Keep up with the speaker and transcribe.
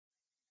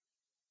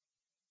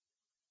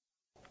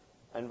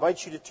I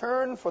invite you to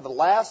turn for the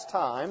last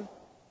time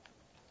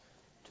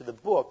to the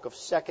book of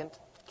 2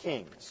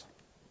 Kings.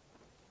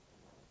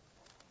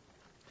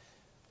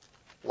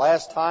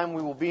 Last time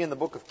we will be in the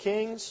book of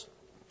Kings.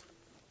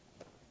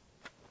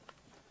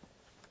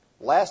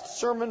 Last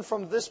sermon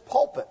from this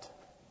pulpit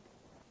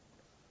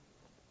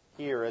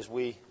here as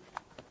we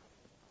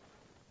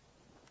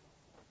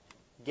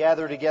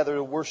gather together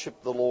to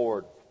worship the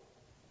Lord.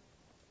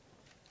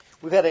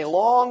 We've had a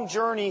long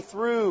journey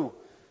through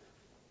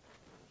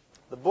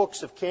the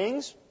books of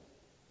Kings.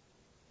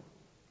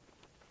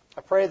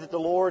 I pray that the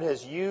Lord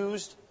has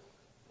used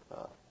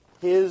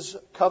His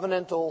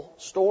covenantal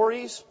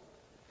stories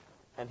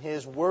and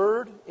His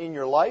Word in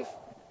your life.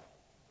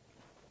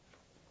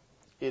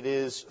 It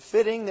is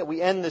fitting that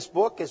we end this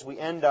book as we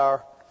end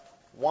our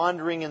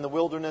wandering in the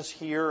wilderness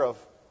here of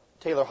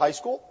Taylor High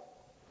School.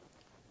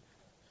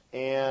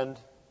 And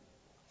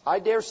I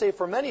dare say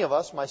for many of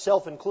us,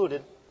 myself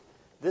included,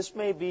 this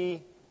may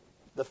be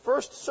the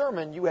first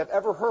sermon you have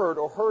ever heard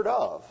or heard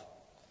of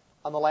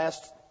on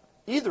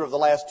either of the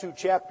last two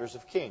chapters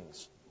of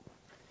Kings.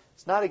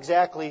 It's not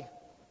exactly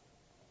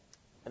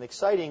an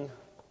exciting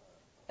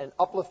and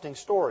uplifting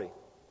story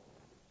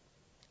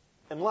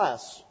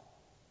unless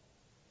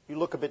you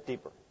look a bit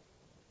deeper.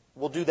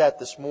 We'll do that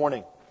this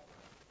morning.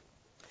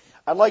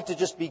 I'd like to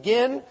just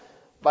begin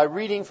by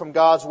reading from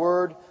God's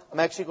Word. I'm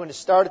actually going to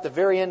start at the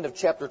very end of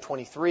chapter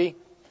 23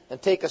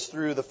 and take us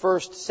through the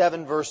first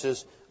 7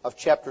 verses of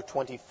chapter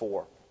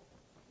 24.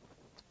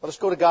 Let us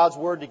go to God's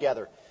Word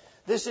together.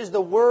 This is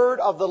the Word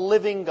of the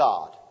living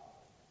God.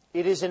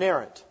 It is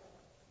inerrant.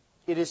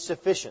 It is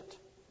sufficient.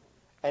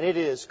 And it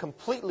is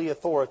completely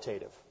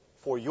authoritative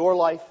for your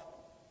life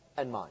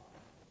and mine.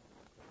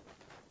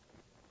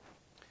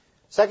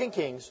 2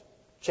 Kings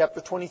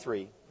chapter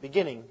 23,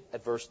 beginning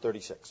at verse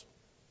 36.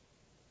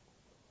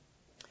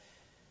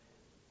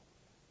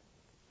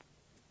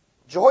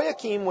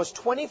 Jehoiakim was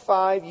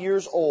 25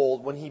 years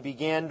old when he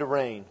began to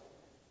reign,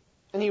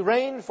 and he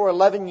reigned for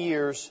 11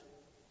 years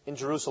in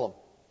Jerusalem.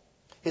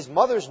 His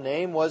mother's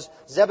name was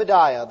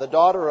Zebediah, the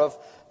daughter of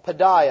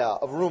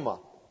Pedaiah of Rumah.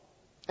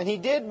 And he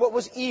did what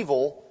was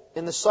evil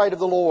in the sight of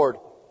the Lord,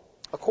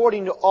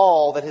 according to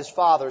all that his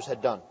fathers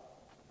had done.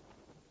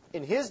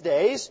 In his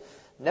days,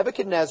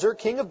 Nebuchadnezzar,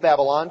 king of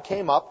Babylon,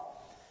 came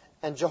up,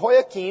 and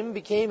Jehoiakim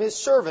became his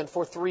servant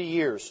for 3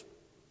 years.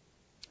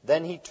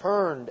 Then he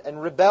turned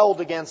and rebelled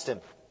against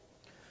him.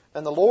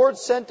 And the Lord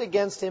sent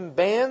against him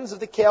bands of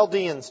the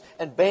Chaldeans,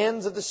 and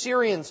bands of the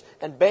Syrians,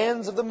 and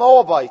bands of the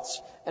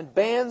Moabites, and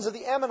bands of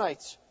the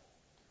Ammonites,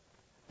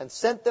 and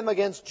sent them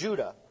against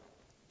Judah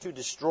to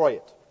destroy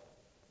it,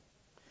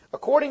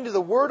 according to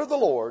the word of the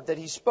Lord that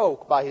he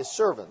spoke by his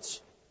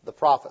servants, the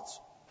prophets.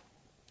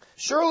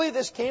 Surely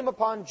this came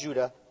upon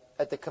Judah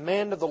at the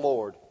command of the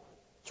Lord,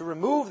 to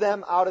remove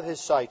them out of his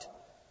sight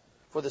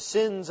for the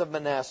sins of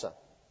Manasseh,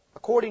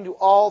 according to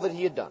all that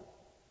he had done,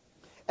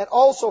 and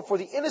also for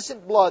the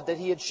innocent blood that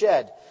he had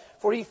shed.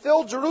 For he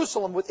filled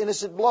Jerusalem with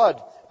innocent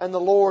blood, and the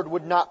Lord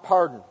would not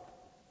pardon.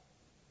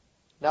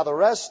 Now the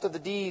rest of the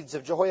deeds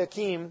of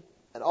Jehoiakim,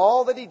 and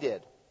all that he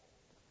did,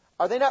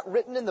 are they not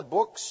written in the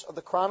books of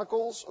the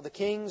Chronicles of the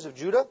kings of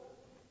Judah?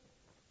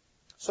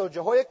 So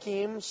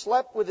Jehoiakim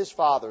slept with his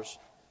fathers,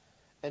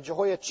 and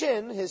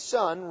Jehoiachin his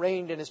son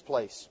reigned in his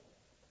place.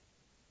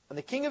 And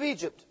the king of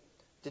Egypt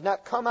did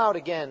not come out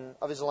again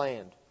of his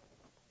land,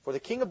 for the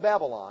king of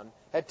Babylon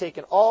had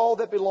taken all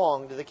that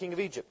belonged to the king of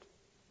Egypt,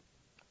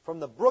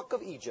 from the brook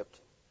of Egypt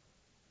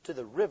to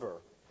the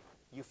river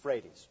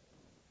Euphrates.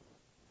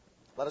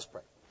 Let us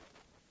pray.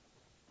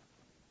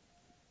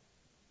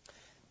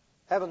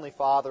 Heavenly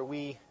Father,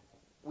 we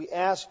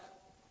ask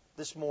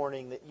this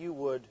morning that you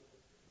would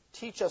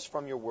teach us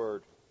from your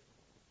word,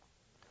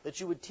 that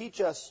you would teach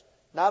us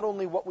not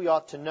only what we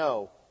ought to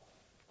know,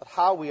 but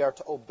how we are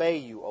to obey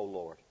you, O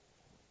Lord.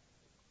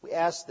 We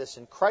ask this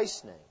in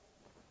Christ's name.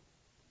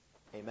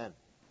 Amen.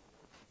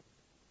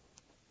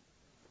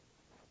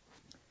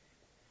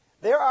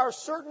 There are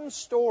certain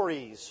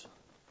stories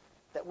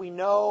that we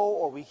know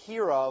or we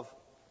hear of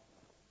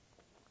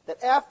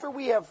that after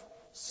we have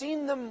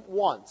seen them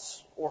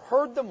once or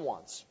heard them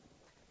once,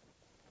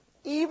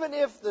 even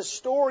if the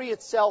story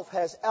itself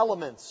has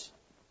elements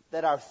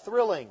that are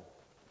thrilling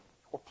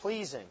or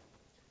pleasing,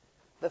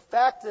 the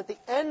fact that the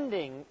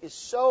ending is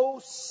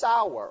so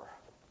sour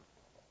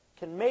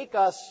can make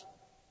us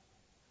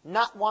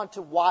not want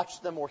to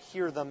watch them or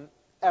hear them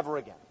ever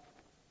again.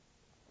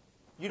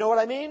 You know what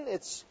I mean?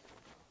 It's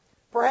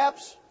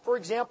perhaps, for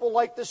example,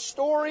 like the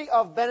story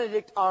of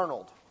Benedict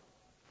Arnold,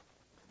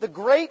 the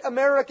great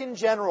American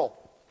general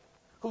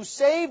who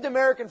saved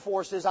American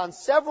forces on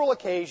several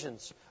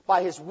occasions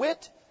by his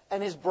wit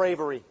and his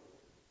bravery.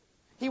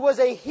 He was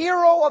a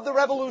hero of the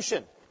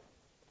Revolution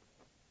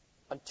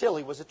until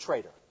he was a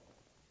traitor.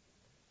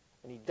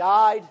 And he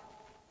died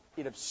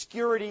in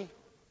obscurity,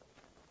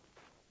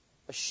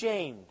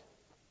 ashamed,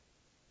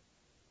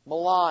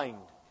 maligned,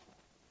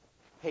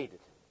 hated.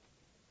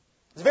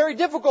 It's very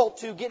difficult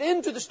to get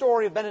into the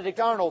story of Benedict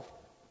Arnold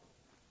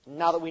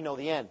now that we know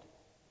the end.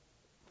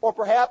 Or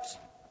perhaps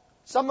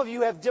Some of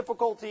you have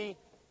difficulty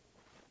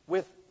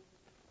with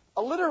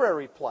a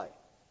literary play.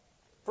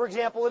 For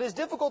example, it is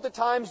difficult at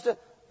times to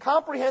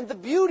comprehend the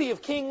beauty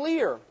of King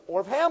Lear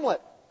or of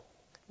Hamlet,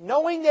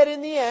 knowing that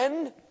in the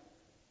end,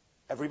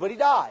 everybody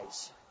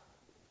dies.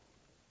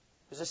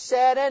 There's a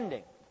sad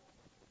ending.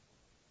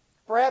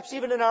 Perhaps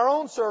even in our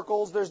own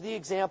circles, there's the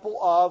example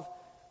of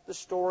the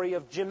story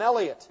of Jim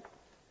Elliot.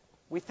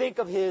 We think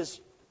of his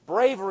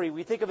bravery,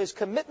 we think of his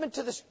commitment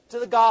to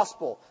the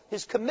gospel,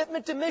 his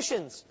commitment to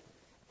missions,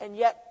 and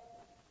yet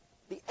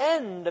the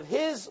end of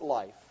his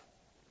life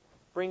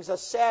brings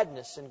us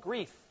sadness and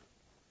grief.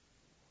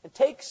 It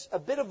takes a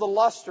bit of the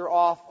luster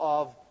off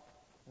of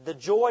the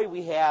joy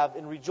we have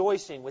in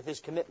rejoicing with his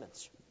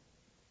commitments.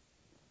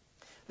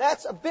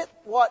 That's a bit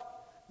what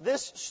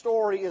this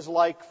story is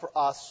like for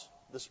us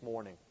this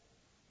morning.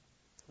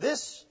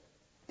 This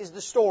is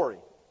the story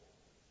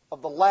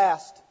of the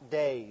last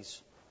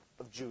days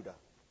of Judah.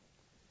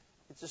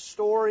 It's a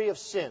story of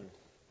sin,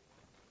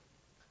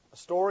 a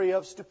story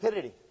of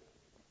stupidity,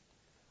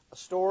 a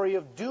story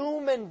of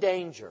doom and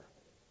danger.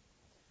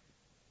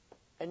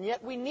 And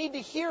yet we need to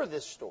hear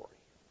this story,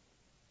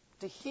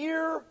 to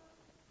hear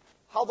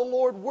how the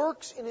Lord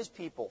works in His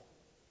people,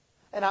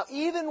 and how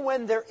even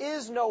when there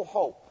is no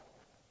hope,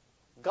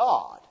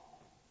 God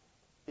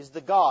is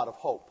the God of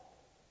hope.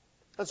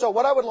 And so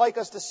what I would like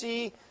us to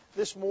see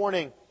this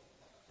morning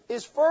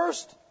is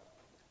first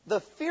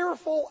the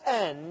fearful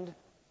end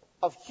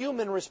of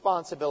human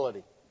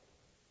responsibility.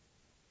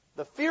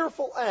 The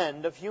fearful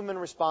end of human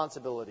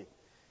responsibility.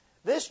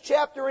 This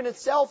chapter in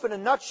itself, in a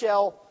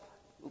nutshell,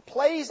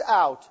 plays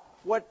out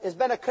what has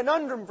been a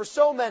conundrum for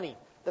so many.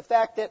 The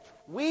fact that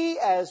we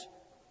as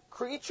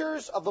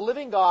creatures of the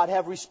living God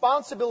have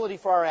responsibility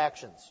for our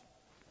actions.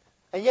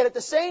 And yet at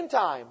the same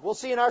time, we'll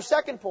see in our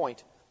second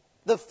point,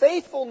 the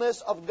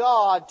faithfulness of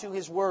God to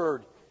His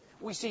Word.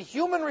 We see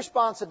human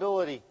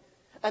responsibility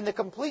and the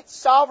complete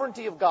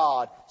sovereignty of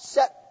God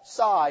set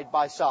side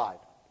by side.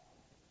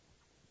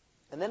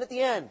 And then at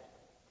the end,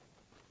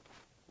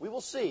 we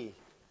will see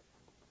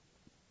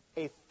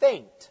a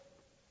faint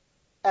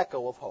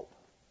echo of hope.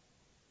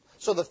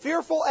 So the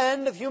fearful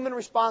end of human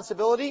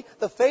responsibility,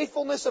 the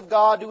faithfulness of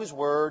God to His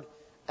Word,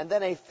 and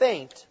then a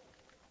faint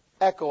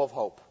echo of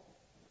hope.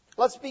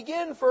 Let's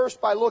begin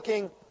first by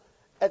looking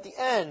at the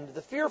end,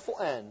 the fearful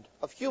end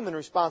of human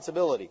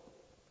responsibility.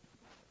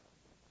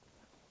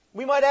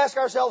 We might ask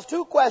ourselves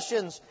two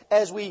questions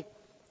as we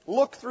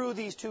look through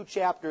these two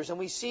chapters and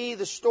we see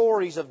the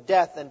stories of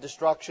death and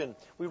destruction.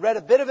 We read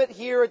a bit of it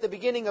here at the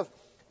beginning of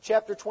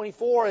chapter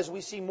 24 as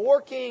we see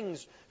more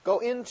kings go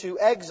into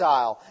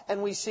exile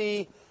and we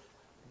see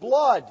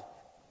blood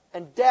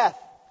and death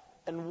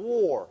and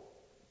war.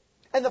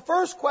 And the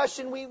first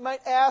question we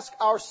might ask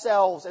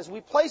ourselves as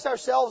we place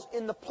ourselves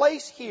in the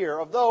place here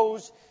of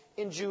those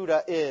in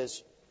Judah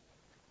is,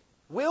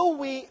 will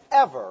we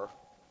ever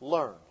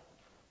learn?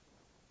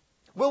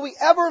 Will we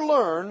ever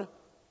learn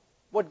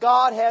what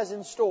God has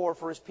in store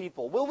for His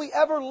people? Will we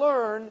ever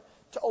learn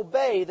to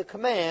obey the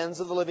commands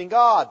of the living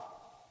God?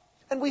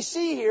 And we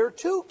see here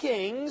two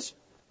kings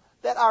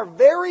that are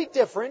very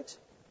different,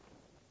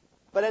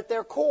 but at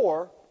their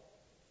core,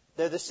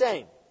 they're the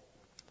same.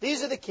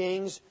 These are the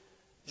kings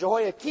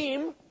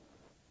Jehoiakim,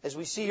 as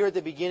we see here at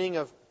the beginning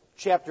of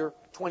chapter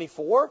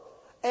 24,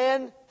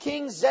 and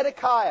King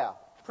Zedekiah,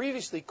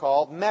 previously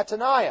called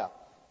Mattaniah,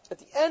 at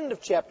the end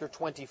of chapter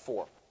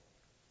 24.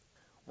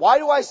 Why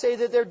do I say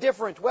that they're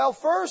different? Well,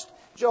 first,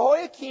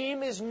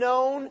 Jehoiakim is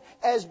known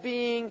as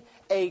being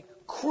a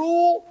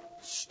cruel,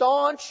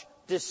 staunch,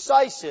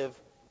 decisive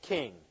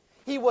king.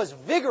 He was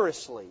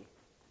vigorously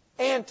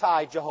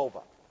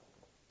anti-Jehovah.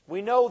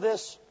 We know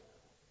this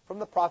from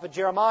the prophet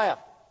Jeremiah,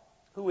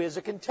 who is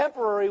a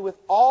contemporary with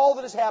all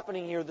that is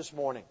happening here this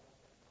morning.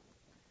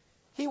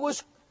 He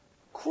was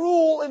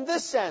cruel in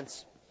this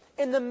sense.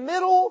 In the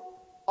middle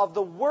of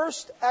the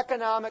worst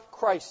economic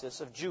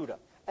crisis of Judah,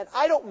 and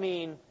I don't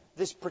mean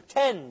this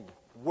pretend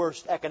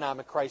worst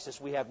economic crisis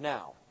we have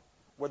now,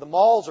 where the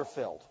malls are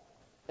filled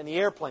and the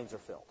airplanes are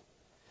filled.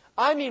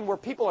 I mean where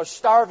people are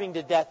starving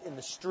to death in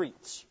the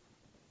streets,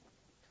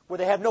 where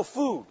they have no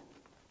food,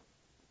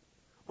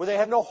 where they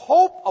have no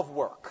hope of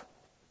work,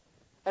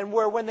 and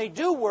where when they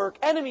do work,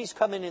 enemies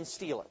come in and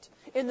steal it.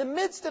 In the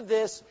midst of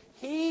this,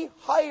 he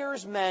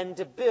hires men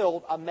to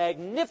build a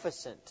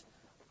magnificent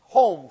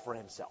home for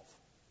himself.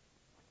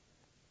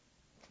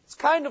 It's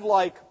kind of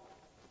like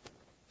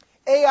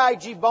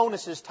AIG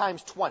bonuses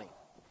times 20.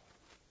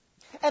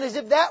 And as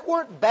if that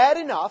weren't bad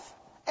enough,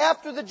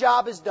 after the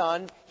job is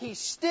done, he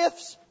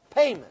stiffs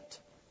payment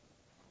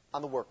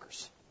on the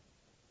workers.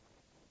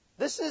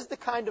 This is the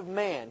kind of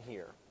man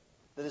here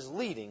that is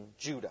leading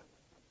Judah.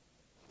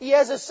 He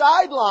has a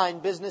sideline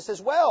business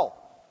as well.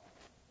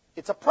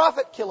 It's a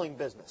profit-killing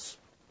business.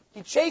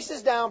 He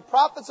chases down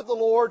prophets of the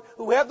Lord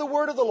who have the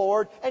word of the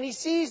Lord, and he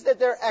sees that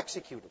they're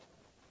executed.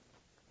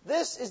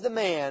 This is the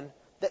man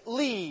that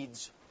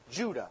leads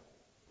Judah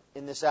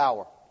in this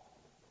hour.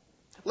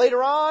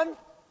 Later on,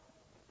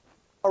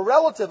 a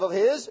relative of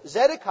his,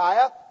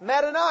 Zedekiah,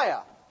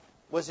 Mattaniah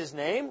was his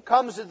name,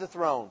 comes to the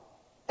throne.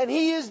 And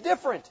he is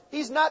different.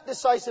 He's not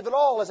decisive at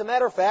all. As a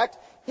matter of fact,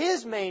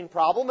 his main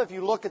problem, if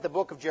you look at the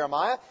book of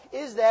Jeremiah,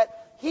 is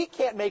that he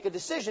can't make a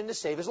decision to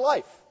save his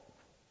life.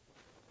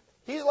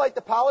 He's like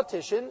the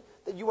politician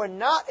that you are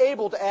not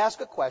able to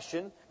ask a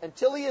question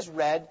until he has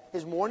read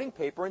his morning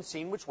paper and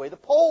seen which way the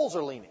polls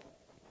are leaning.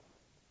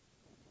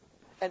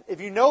 And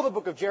if you know the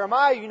book of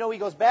Jeremiah, you know he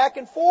goes back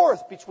and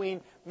forth between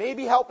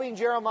maybe helping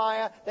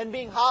Jeremiah, then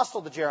being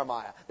hostile to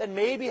Jeremiah, then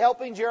maybe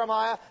helping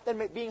Jeremiah,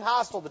 then being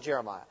hostile to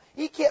Jeremiah.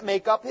 He can't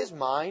make up his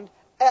mind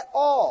at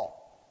all.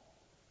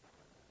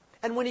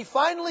 And when he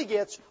finally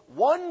gets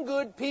one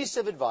good piece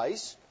of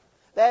advice,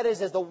 that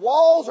is, as the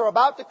walls are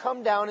about to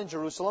come down in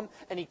Jerusalem,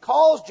 and he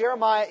calls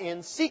Jeremiah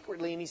in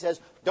secretly, and he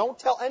says, "Don't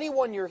tell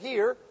anyone you're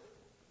here.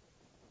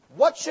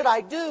 What should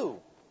I do?"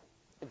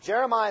 And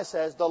Jeremiah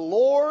says, "The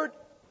Lord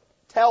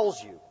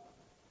tells you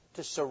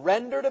to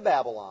surrender to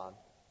Babylon,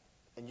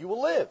 and you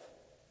will live."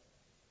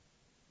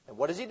 And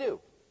what does he do?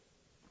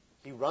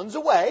 He runs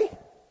away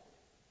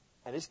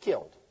and is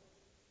killed.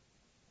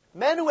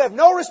 Men who have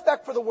no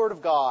respect for the Word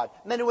of God,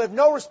 men who have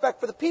no respect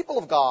for the people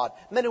of God,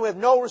 men who have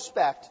no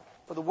respect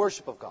for the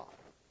worship of God.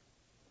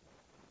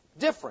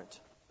 Different,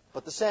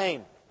 but the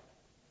same.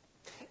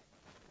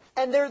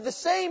 And they're the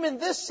same in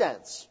this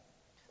sense.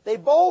 They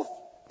both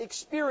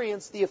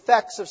experience the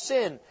effects of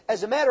sin.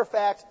 As a matter of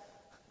fact,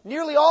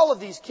 nearly all of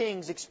these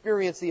kings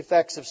experience the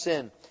effects of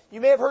sin.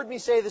 You may have heard me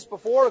say this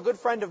before. A good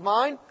friend of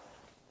mine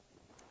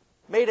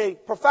made a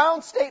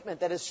profound statement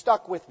that has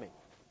stuck with me.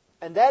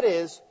 And that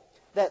is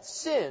that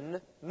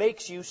sin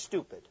makes you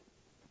stupid.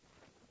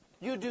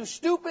 You do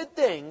stupid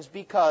things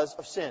because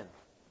of sin.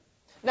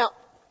 Now,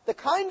 the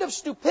kind of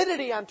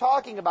stupidity I'm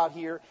talking about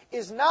here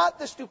is not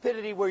the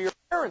stupidity where your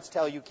parents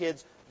tell you,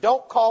 kids,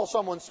 don't call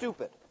someone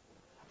stupid.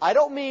 I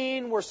don't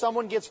mean where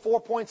someone gets 4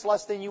 points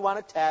less than you on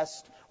a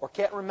test or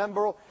can't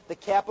remember the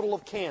capital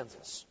of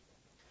Kansas.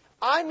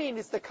 I mean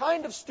it's the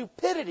kind of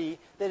stupidity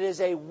that is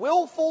a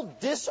willful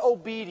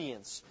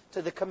disobedience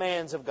to the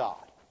commands of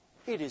God.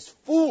 It is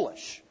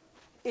foolish.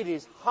 It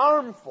is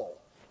harmful.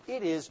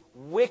 It is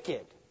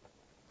wicked.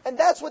 And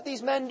that's what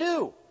these men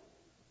do.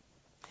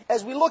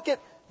 As we look at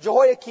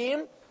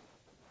Jehoiakim,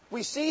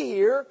 we see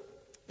here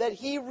that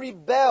he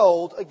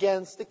rebelled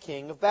against the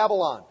king of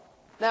Babylon.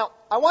 Now,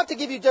 I want to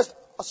give you just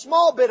a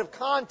small bit of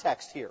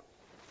context here.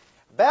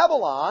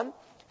 Babylon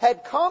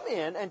had come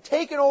in and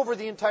taken over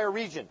the entire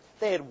region.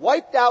 They had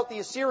wiped out the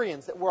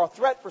Assyrians that were a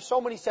threat for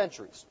so many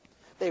centuries.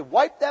 They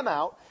wiped them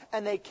out,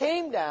 and they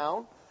came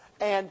down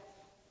and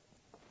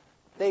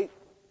they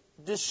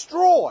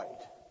destroyed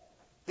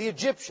the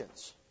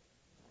Egyptians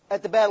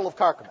at the Battle of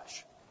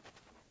Carchemish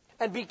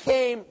and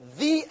became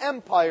the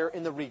empire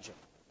in the region.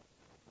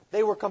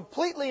 They were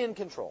completely in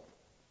control.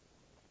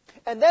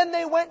 And then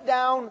they went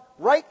down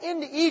right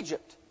into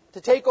Egypt to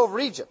take over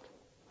Egypt.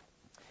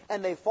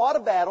 And they fought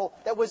a battle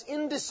that was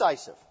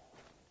indecisive.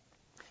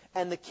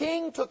 And the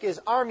king took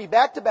his army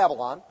back to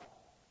Babylon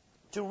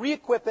to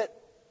re-equip it,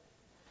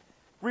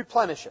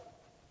 replenish it.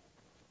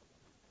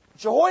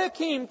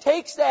 Jehoiakim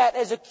takes that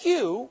as a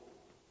cue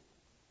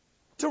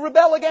to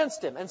rebel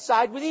against him and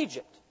side with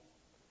Egypt.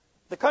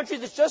 The country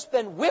that's just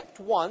been whipped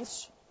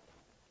once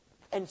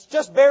and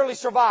just barely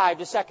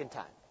survived a second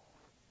time.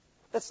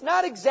 That's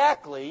not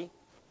exactly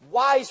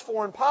wise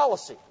foreign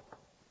policy.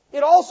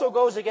 It also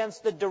goes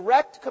against the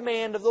direct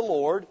command of the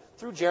Lord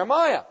through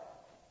Jeremiah.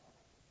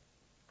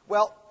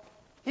 Well,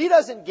 he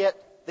doesn't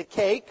get the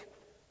cake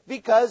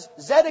because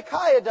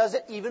Zedekiah does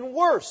it even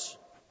worse.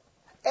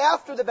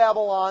 After the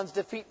Babylons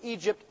defeat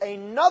Egypt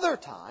another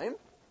time,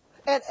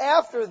 and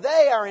after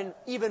they are in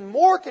even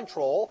more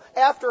control,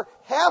 after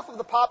half of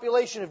the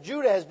population of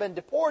Judah has been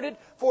deported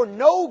for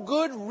no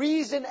good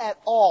reason at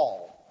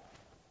all,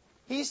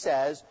 he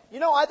says,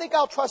 I think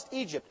I'll trust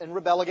Egypt and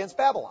rebel against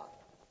Babylon.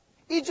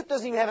 Egypt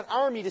doesn't even have an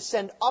army to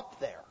send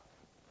up there.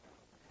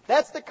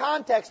 That's the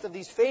context of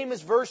these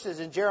famous verses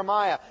in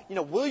Jeremiah.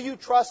 Will you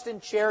trust in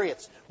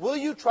chariots? Will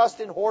you trust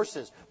in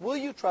horses? Will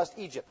you trust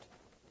Egypt?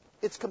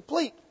 It's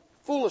complete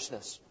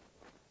foolishness.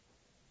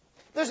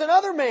 There's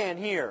another man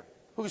here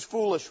who's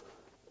foolish.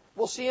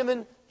 We'll see him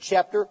in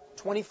chapter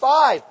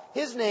 25.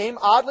 His name,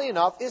 oddly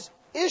enough, is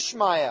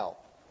Ishmael.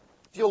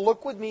 If you'll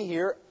look with me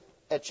here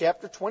at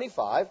chapter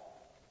 25,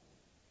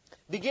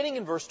 beginning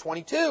in verse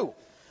 22.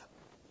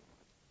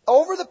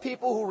 Over the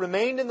people who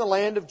remained in the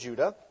land of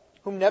Judah,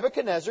 whom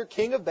Nebuchadnezzar,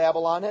 king of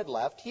Babylon, had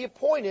left, he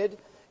appointed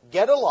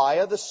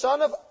Gedaliah, the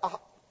son of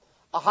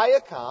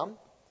Ahikam,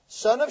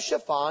 son of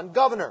Shaphan,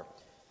 governor.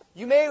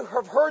 You may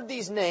have heard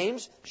these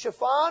names.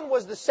 Shaphan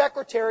was the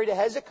secretary to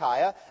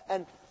Hezekiah,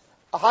 and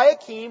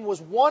Ahikam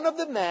was one of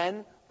the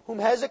men whom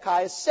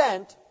Hezekiah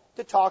sent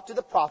to talk to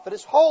the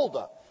prophetess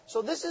Huldah.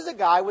 So this is a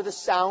guy with a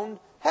sound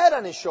head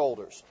on his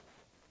shoulders.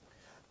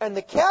 And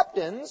the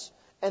captains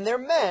and their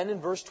men,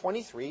 in verse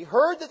 23,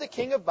 heard that the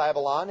king of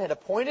Babylon had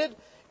appointed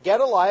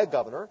Gedaliah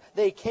governor.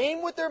 They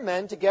came with their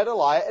men to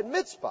Gedaliah at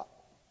Mizpah.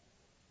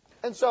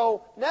 And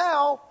so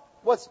now,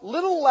 what's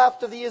little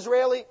left of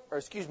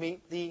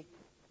the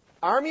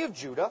army of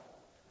Judah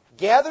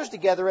gathers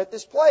together at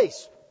this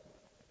place.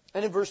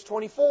 And in verse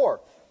 24,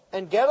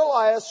 And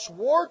Gedaliah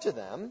swore to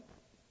them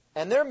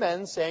and their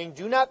men, saying,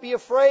 "Do not be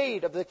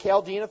afraid of the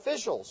Chaldean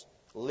officials.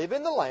 Live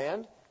in the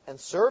land and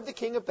serve the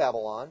king of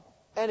Babylon,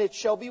 and it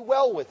shall be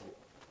well with you."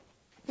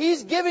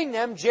 He's giving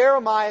them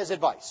Jeremiah's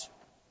advice.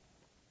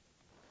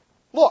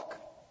 Look,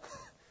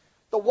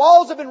 the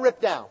walls have been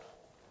ripped down.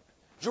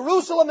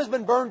 Jerusalem has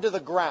been burned to the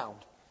ground.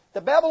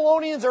 The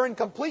Babylonians are in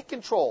complete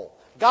control.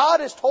 God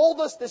has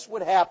told us this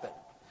would happen.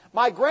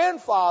 My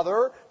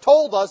grandfather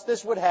told us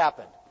this would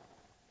happen.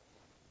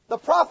 The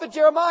prophet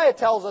Jeremiah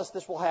tells us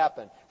this will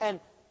happen. And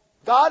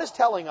God is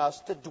telling us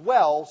to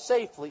dwell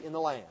safely in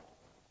the land.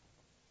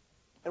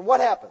 And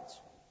what happens?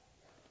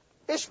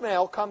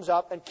 Ishmael comes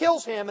up and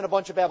kills him and a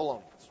bunch of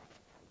Babylonians.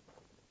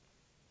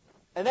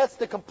 And that's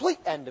the complete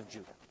end of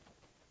Judah.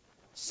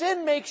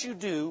 Sin makes you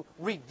do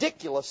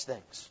ridiculous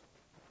things.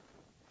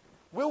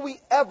 Will we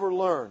ever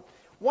learn?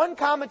 One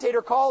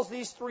commentator calls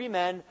these three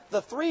men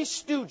the three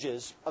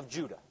stooges of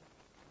Judah.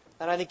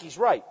 And I think he's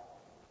right.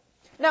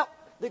 Now,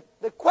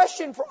 the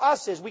question for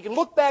us is, we can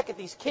look back at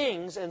these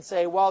kings and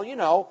say, well,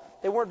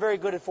 they weren't very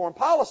good at foreign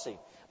policy.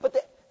 But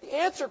the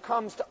answer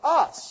comes to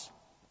us.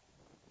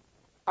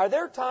 Are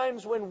there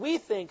times when we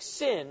think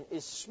sin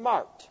is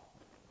smart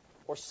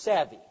or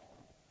savvy?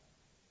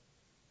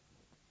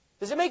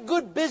 Does it make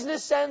good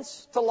business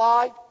sense to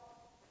lie?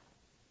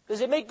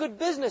 Does it make good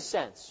business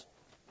sense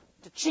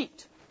to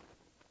cheat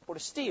or to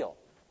steal?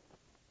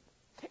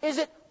 Is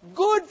it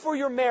good for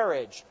your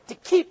marriage to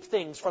keep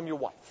things from your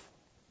wife?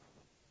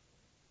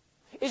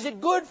 Is it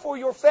good for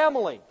your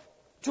family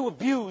to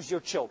abuse your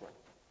children?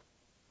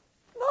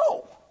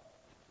 No.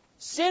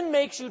 Sin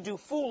makes you do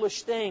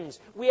foolish things.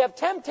 We have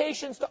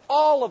temptations to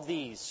all of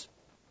these.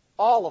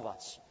 All of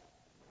us.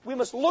 We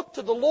must look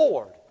to the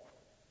Lord.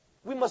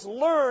 We must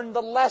learn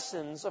the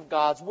lessons of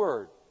God's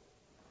Word.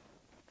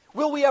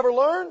 Will we ever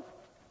learn?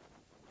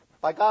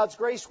 By God's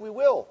grace, we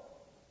will.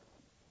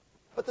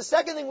 But the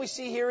second thing we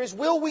see here is,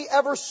 will we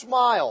ever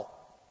smile?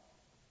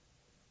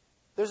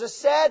 There's a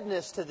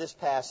sadness to this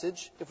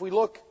passage if we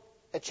look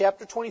at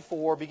chapter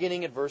 24,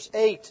 beginning at verse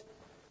 8.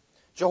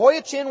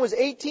 Jehoiachin was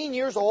 18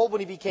 years old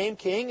when he became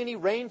king, and he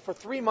reigned for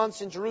 3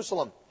 months in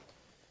Jerusalem.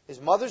 His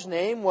mother's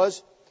name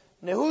was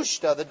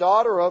Nehushta, the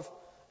daughter of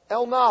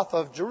Elnath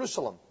of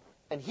Jerusalem.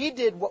 And he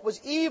did what was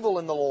evil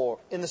in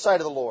the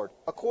sight of the Lord,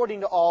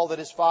 according to all that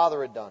his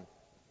father had done.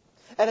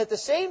 And at the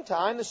same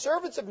time, the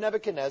servants of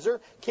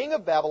Nebuchadnezzar, king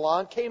of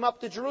Babylon, came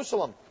up to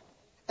Jerusalem,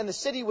 and the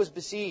city was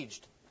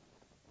besieged.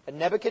 And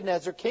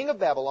Nebuchadnezzar, king of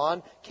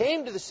Babylon,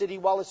 came to the city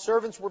while his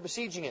servants were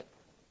besieging it.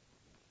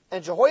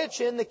 And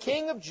Jehoiachin, the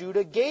king of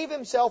Judah, gave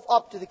himself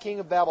up to the king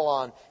of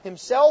Babylon,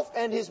 himself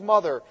and his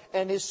mother,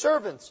 and his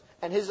servants,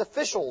 and his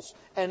officials,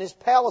 and his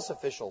palace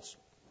officials.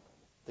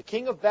 The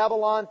king of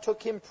Babylon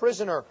took him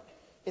prisoner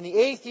in the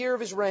 8th year of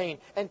his reign,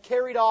 and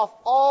carried off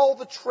all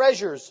the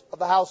treasures of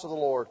the house of the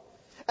Lord,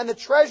 and the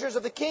treasures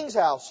of the king's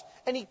house,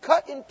 and he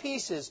cut in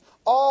pieces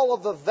all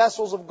of the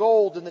vessels of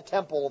gold in the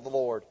temple of the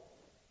Lord,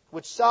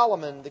 which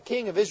Solomon, the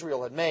king of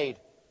Israel, had made,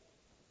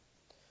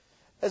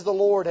 as the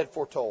Lord had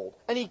foretold.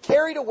 And he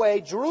carried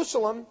away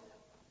Jerusalem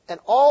and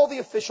all the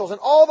officials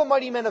and all the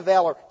mighty men of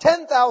valor,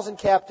 10,000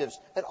 captives,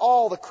 and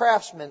all the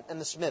craftsmen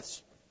and the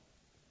smiths.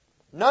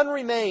 None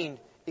remained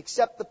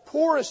except the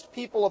poorest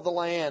people of the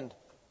land.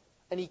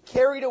 And he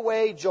carried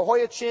away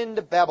Jehoiachin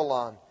to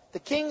Babylon, the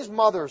king's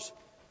mother,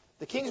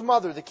 the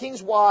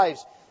king's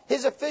wives,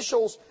 his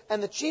officials,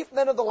 and the chief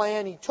men of the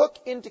land he took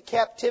into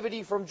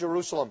captivity from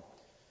Jerusalem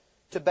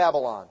to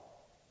Babylon.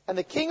 And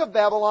the king of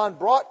Babylon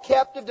brought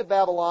captive to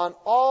Babylon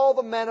all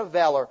the men of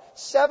valor,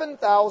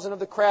 7,000 of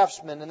the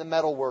craftsmen and the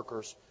metal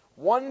workers,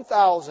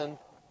 1,000,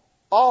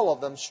 all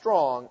of them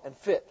strong and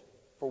fit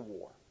for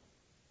war.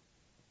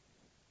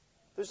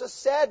 There's a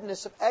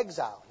sadness of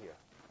exile here.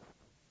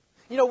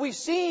 We've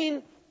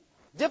seen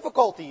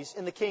difficulties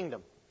in the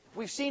kingdom.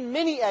 We've seen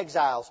many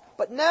exiles.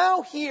 But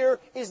now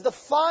here is the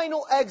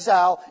final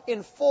exile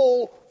in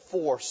full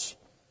force.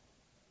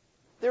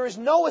 There is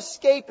no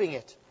escaping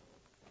it.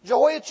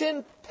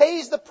 Jehoiachin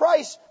pays the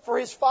price for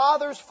his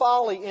father's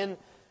folly in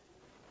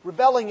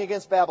rebelling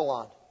against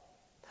Babylon.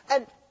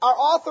 And our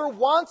author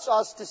wants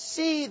us to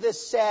see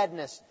this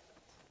sadness.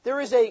 There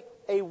is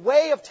a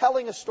way of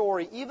telling a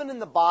story, even in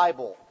the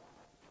Bible,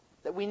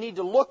 that we need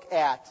to look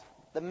at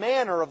the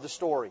manner of the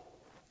story.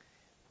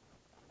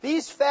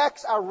 These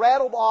facts are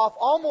rattled off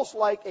almost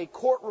like a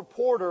court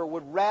reporter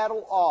would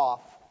rattle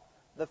off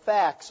the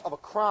facts of a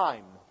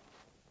crime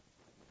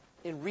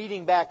in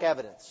reading back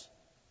evidence.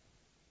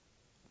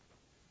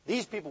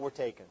 These people were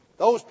taken.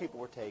 Those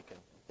people were taken.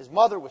 His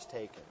mother was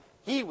taken.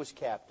 He was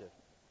captive.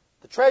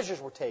 The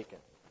treasures were taken.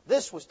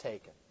 This was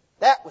taken.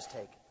 That was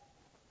taken.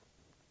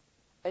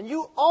 And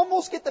you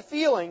almost get the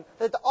feeling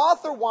that the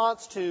author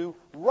wants to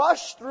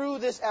rush through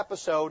this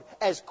episode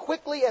as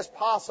quickly as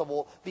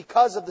possible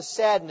because of the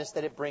sadness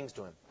that it brings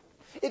to him.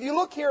 If you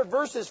look here at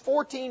verses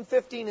 14,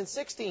 15, and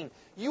 16,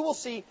 you will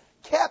see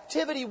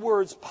captivity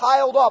words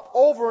piled up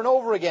over and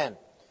over again.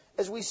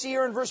 As we see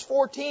here in verse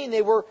 14,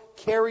 they were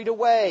carried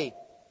away.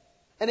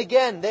 And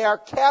again, they are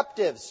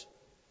captives.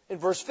 In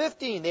verse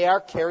 15, they are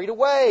carried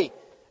away.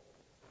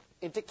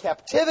 into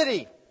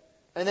captivity.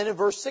 And then in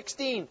verse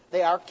 16,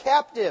 they are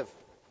captive.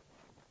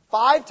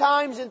 5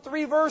 times in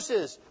 3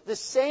 verses, the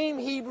same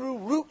Hebrew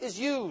root is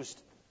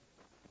used.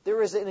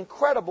 There is an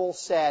incredible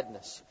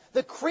sadness.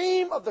 The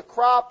cream of the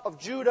crop of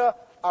Judah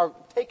are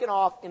taken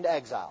off into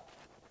exile,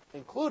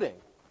 including,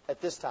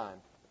 at this time,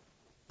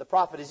 the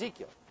prophet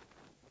Ezekiel.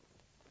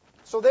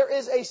 So there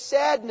is a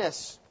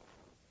sadness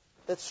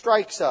that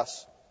strikes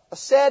us, a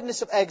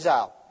sadness of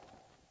exile.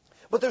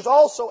 But there's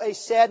also a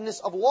sadness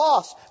of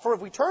loss. For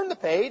if we turn the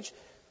page,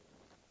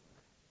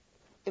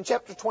 in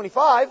chapter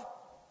 25,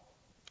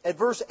 at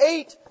verse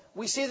 8,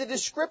 we see the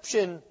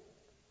description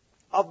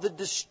of the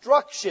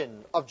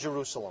destruction of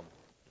Jerusalem.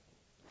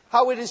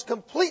 How it is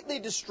completely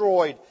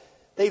destroyed.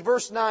 They,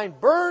 verse 9,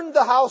 burned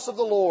the house of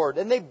the Lord,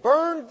 and they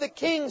burned the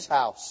king's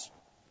house.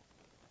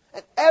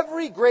 And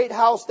every great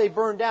house they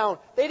burned down.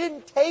 They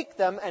didn't take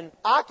them and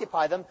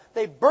occupy them.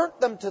 They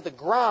burnt them to the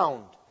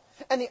ground.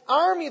 And the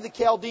army of the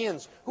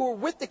Chaldeans, who were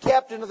with the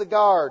captain of the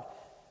guard,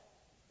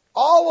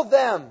 all of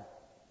them,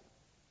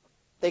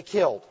 they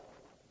killed.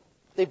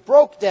 They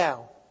broke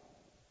down.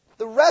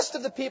 The rest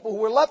of the people who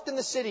were left in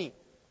the city,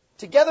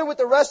 together with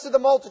the rest of the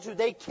multitude,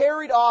 they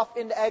carried off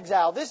into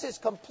exile. This is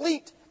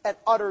complete and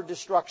utter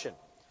destruction.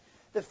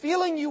 The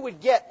feeling you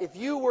would get if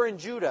you were in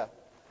Judah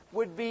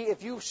would be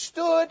if you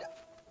stood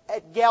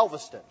at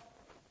Galveston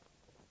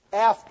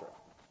after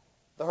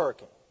the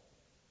hurricane.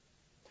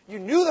 You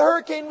knew the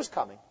hurricane was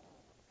coming.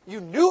 You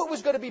knew it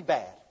was going to be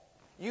bad.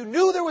 You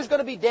knew there was going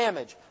to be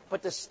damage.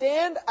 But to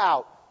stand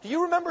out, do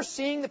you remember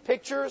seeing the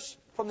pictures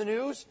from the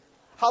news?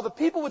 How the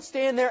people would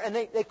stand there and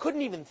they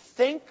couldn't even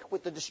think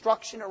with the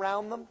destruction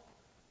around them?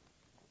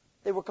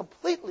 They were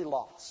completely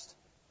lost.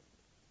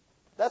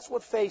 That's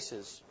what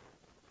faces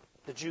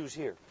the Jews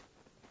here.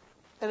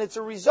 And it's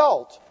a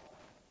result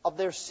of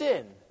their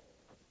sin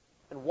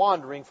and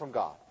wandering from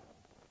God.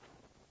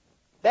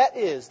 That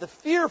is the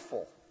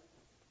fearful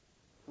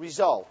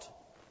result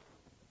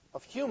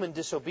of human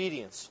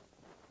disobedience.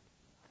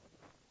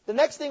 The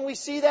next thing we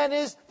see then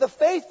is the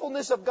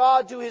faithfulness of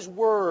God to His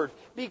Word,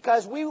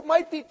 because we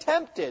might be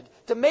tempted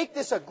to make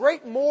this a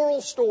great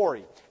moral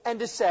story and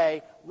to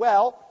say,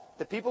 well,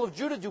 the people of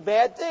Judah do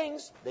bad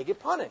things, they get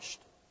punished.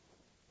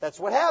 That's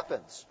what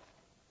happens.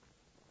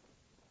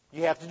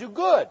 You have to do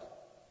good.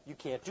 You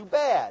can't do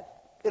bad.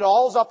 It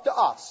all's up to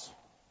us.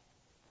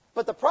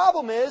 But the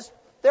problem is,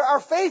 there are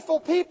faithful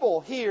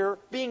people here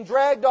being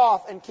dragged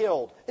off and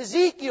killed.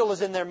 Ezekiel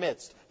is in their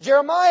midst.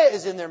 Jeremiah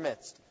is in their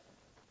midst.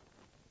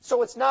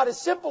 So it's not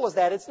as simple as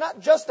that. It's not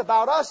just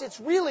about us. It's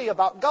really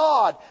about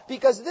God.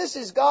 Because this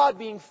is God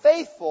being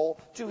faithful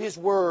to His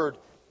Word.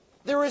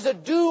 There is a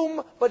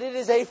doom, but it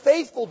is a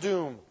faithful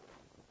doom.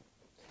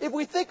 If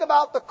we think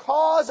about the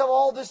cause of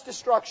all this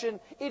destruction,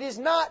 it is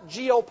not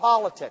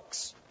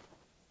geopolitics.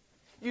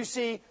 You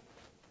see,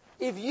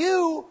 if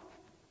you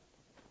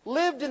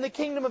lived in the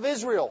kingdom of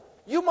Israel,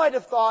 you might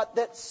have thought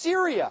that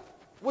Syria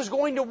was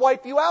going to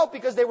wipe you out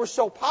because they were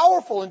so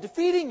powerful in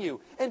defeating you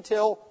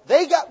until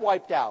they got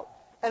wiped out.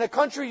 And a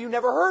country you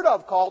never heard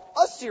of called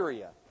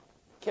Assyria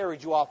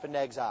carried you off into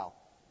exile.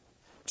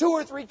 2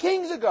 or 3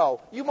 kings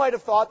ago, you might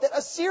have thought that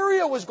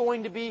Assyria was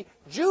going to be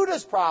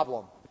Judah's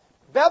problem.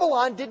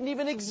 Babylon didn't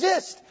even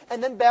exist,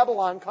 and then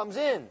Babylon comes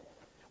in.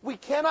 We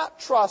cannot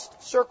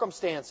trust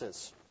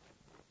circumstances.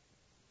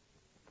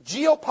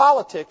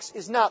 Geopolitics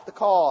is not the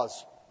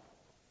cause.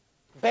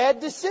 Bad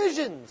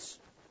decisions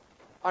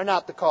are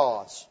not the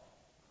cause.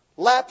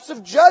 Lapse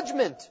of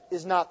judgment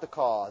is not the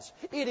cause.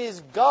 It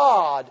is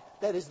God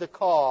that is the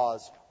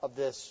cause of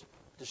this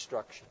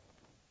destruction.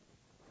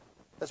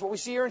 That's what we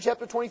see here in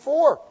chapter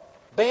 24.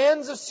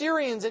 Bands of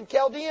Syrians and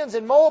Chaldeans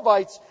and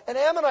Moabites and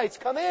Ammonites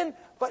come in,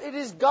 but it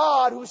is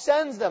God who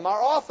sends them.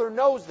 Our author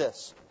knows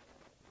this.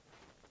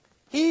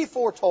 He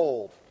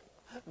foretold.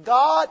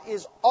 God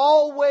is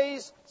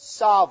always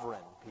sovereign,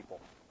 people.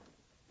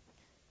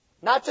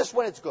 Not just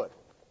when it's good.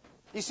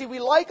 You see, we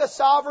like a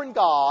sovereign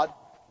God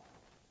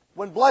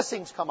when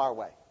blessings come our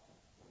way.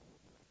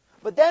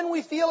 But then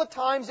we feel at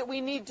times that we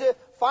need to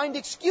find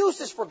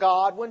excuses for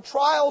God when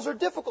trials or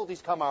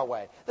difficulties come our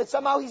way. That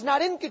somehow He's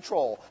not in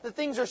control. That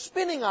things are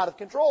spinning out of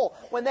control,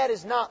 when that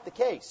is not the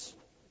case.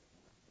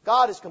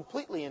 God is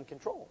completely in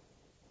control.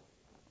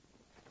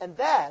 And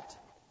that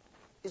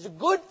is a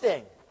good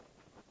thing.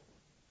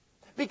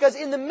 Because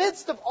in the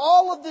midst of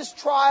all of this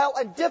trial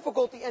and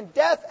difficulty and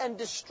death and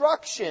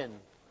destruction,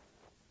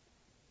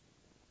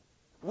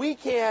 we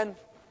can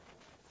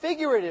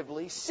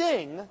figuratively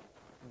sing,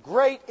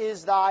 "Great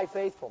is thy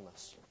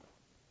faithfulness."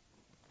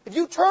 If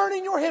you turn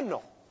in your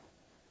hymnal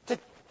to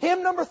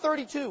hymn number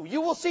 32,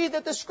 you will see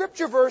that the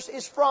scripture verse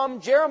is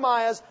from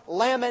Jeremiah's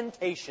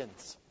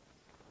Lamentations.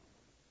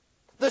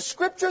 The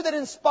scripture that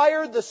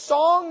inspired the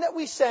song that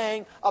we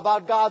sang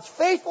about God's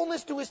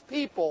faithfulness to His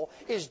people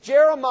is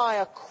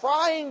Jeremiah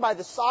crying by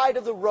the side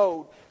of the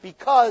road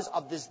because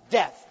of this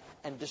death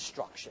and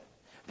destruction.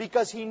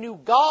 Because he knew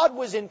God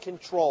was in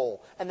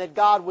control and that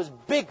God was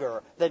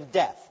bigger than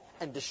death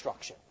and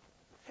destruction.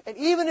 And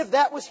even if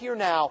that was here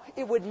now,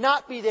 it would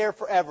not be there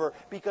forever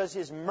because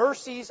His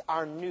mercies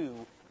are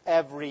new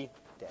every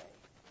day.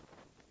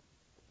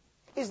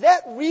 Is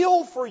that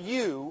real for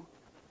you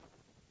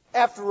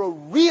after a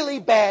really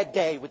bad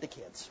day with the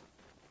kids?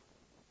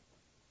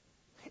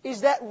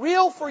 Is that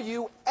real for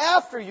you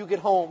after you get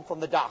home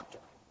from the doctor?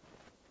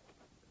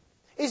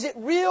 Is it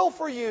real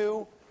for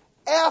you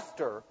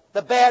after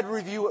the bad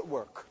review at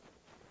work?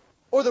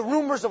 Or the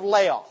rumors of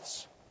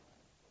layoffs?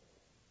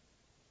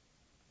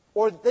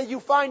 Or that you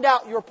find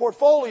out your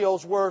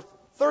portfolio's worth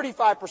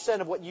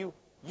 35% of what you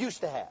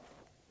used to have?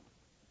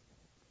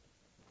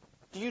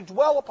 Do you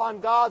dwell upon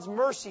God's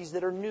mercies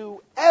that are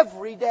new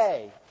every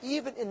day,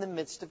 even in the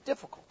midst of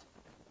difficulty?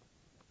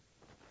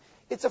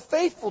 It's a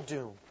faithful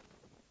doom.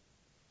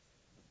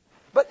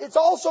 But it's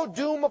also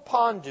doom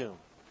upon doom.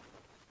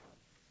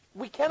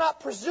 We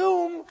cannot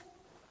presume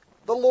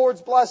the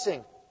Lord's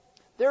blessing.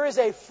 There is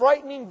a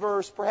frightening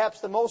verse, perhaps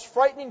the most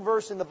frightening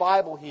verse in the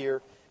Bible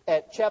here,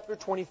 at chapter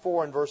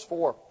 24 and verse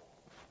 4.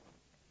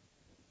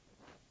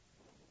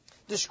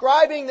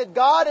 Describing that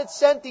God had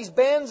sent these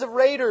bands of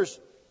raiders.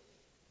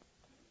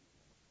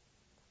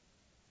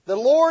 The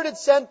Lord had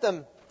sent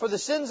them for the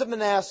sins of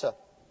Manasseh,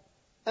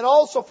 and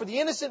also for the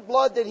innocent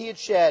blood that he had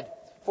shed,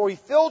 for he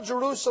filled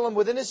Jerusalem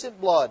with innocent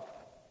blood.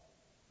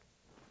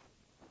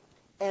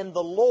 And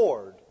the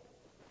Lord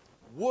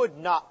would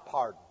not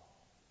pardon.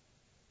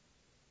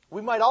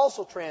 We might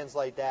also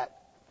translate that,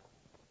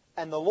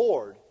 and the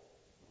Lord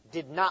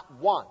did not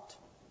want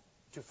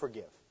to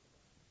forgive.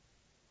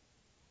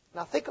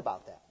 Now think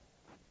about that.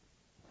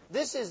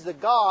 This is the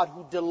God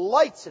who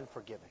delights in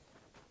forgiving.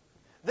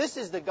 This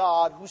is the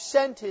God who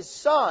sent His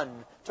Son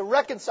to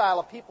reconcile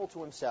a people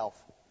to Himself.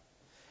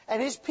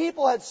 And His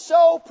people had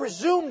so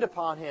presumed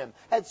upon Him,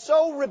 had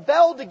so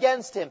rebelled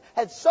against Him,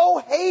 had so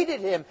hated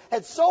Him,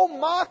 had so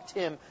mocked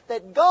Him,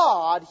 that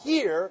God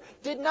here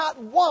did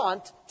not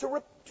want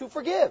to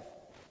forgive.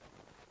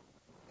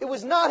 It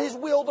was not His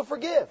will to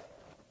forgive.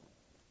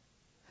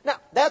 Now,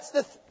 that's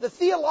the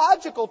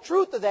theological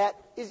truth of that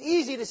is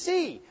easy to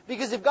see.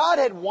 Because if God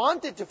had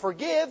wanted to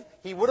forgive,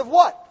 He would have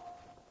what?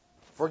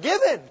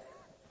 Forgiven.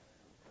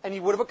 And He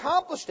would have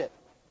accomplished it.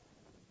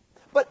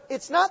 But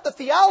it's not the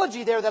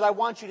theology there that I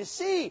want you to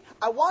see.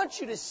 I want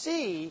you to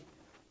see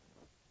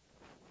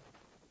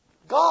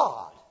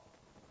God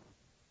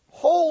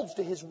holds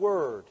to His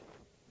word.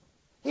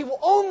 He will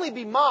only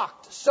be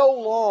mocked so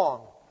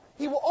long.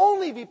 He will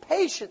only be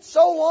patient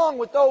so long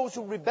with those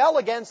who rebel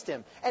against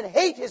Him and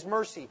hate His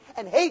mercy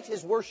and hate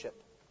His worship.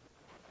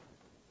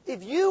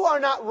 If you are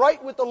not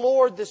right with the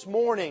Lord this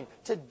morning,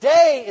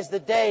 today is the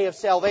day of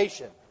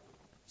salvation,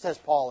 says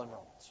Paul in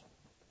Romans.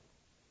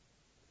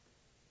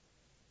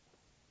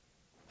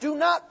 Do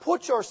not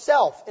put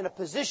yourself in a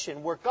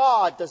position where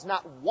God does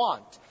not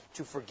want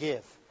to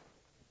forgive.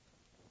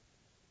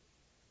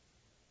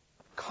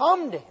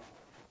 Come to Him.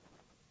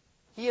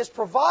 He has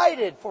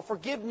provided for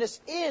forgiveness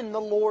in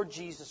the Lord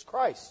Jesus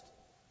Christ.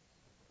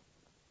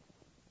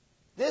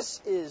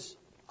 This is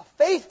a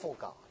faithful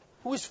God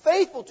who is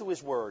faithful to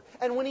His word.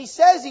 And when He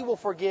says He will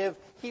forgive,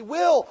 He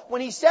will.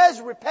 When He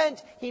says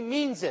repent, He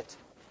means it.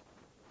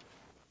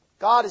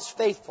 God is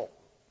faithful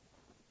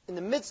in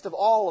the midst of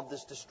all of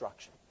this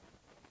destruction.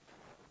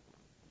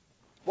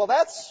 Well,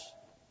 that's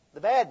the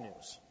bad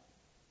news.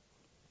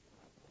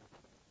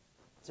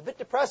 It's a bit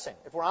depressing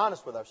if we're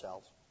honest with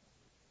ourselves.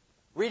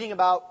 Reading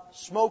about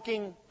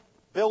smoking,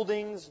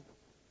 buildings,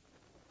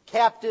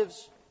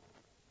 captives,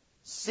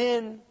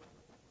 sin,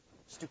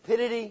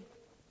 stupidity,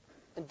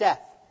 and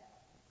death.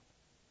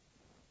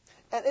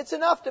 And it's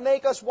enough to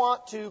make us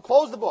want to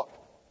close the book.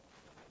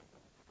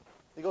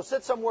 To go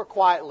sit somewhere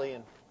quietly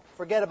and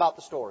forget about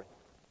the story.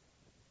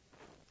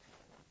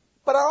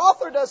 But our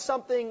author does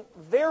something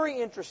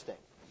very interesting.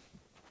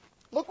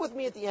 Look with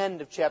me at the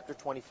end of chapter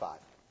 25.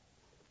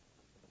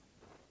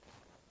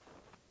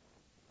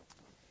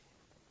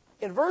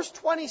 In verse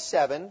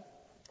 27,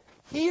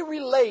 he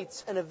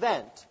relates an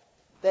event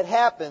that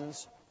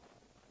happens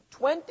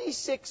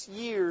 26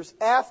 years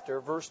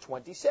after verse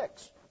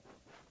 26.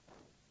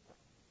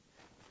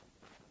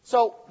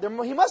 So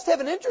he must have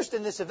an interest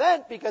in this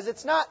event because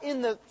it's not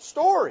in the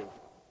story.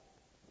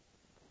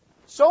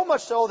 So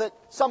much so that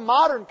some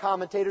modern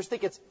commentators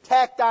think it's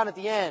tacked on at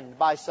the end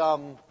by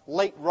some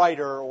late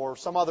writer or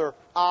some other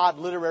odd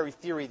literary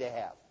theory they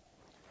have.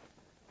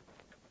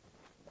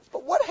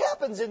 But what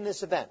happens in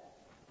this event?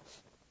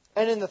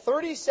 And in the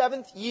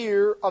 37th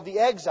year of the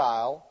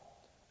exile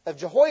of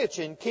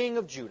Jehoiachin, king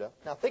of Judah.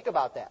 Now think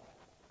about that.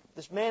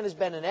 This man has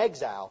been in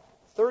exile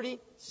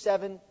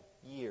 37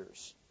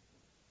 years.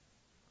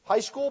 High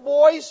school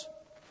boys,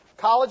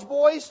 college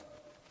boys,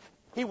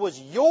 he was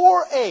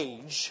your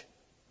age,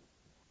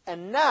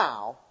 and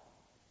now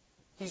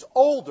he's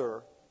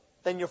older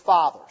than your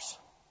fathers.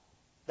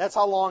 That's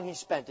how long he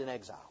spent in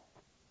exile.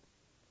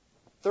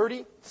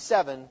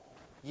 37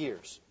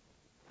 years.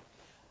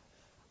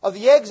 Of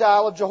the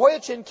exile of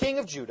Jehoiachin, king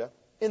of Judah,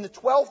 in the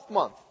 12th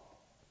month,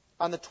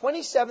 on the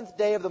 27th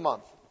day of the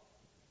month,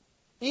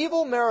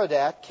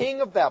 Evil-Merodach, king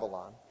of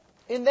Babylon,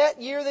 in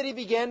that year that he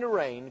began to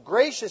reign,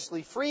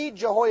 graciously freed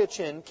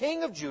Jehoiachin,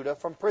 king of Judah,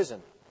 from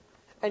prison.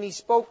 And he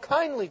spoke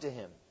kindly to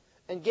him,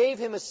 and gave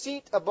him a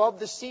seat above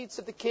the seats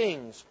of the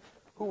kings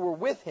who were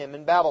with him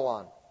in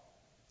Babylon.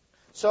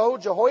 So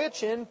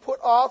Jehoiachin put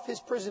off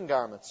his prison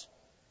garments,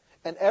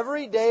 and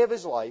every day of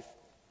his life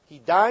he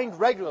dined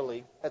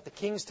regularly at the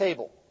king's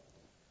table.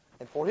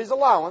 And for his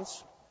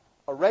allowance,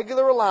 a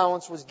regular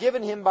allowance was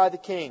given him by the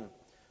king,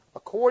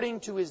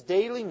 according to his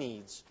daily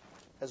needs,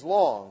 as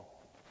long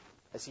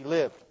as he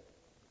lived.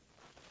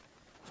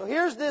 So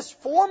here's this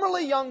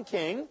formerly young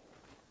king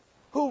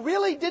who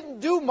really didn't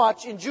do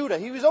much in Judah.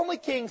 He was only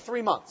king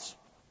 3 months.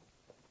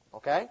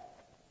 Okay?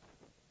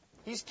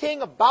 He's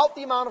king about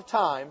the amount of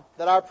time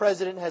that our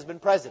president has been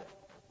president.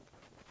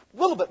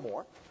 A little bit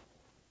more,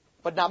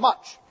 but not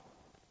much.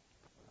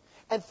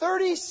 And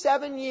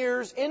 37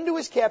 years into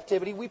his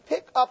captivity, we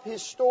pick up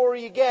his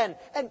story again.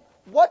 And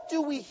what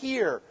do we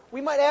hear? We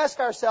might ask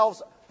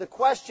ourselves the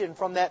question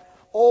from that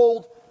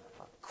old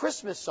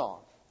Christmas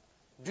song.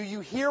 Do you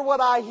hear what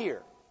I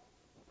hear?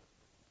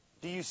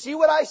 Do you see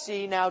what I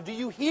see? Now, do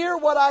you hear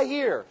what I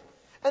hear?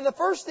 And the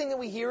first thing that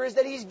we hear is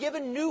that he's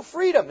given new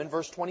freedom in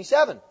verse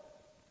 27.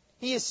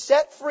 He is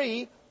set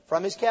free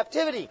from his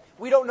captivity.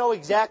 We don't know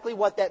exactly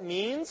what that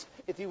means,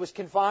 if he was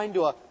confined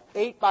to a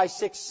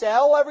 8-by-6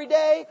 cell every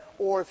day,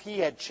 or if he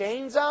had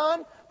chains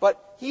on,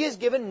 but he is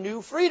given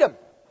new freedom.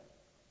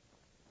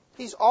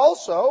 He's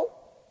also,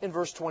 in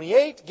verse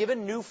 28,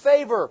 given new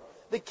favor.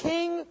 The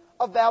king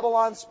of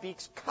Babylon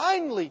speaks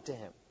kindly to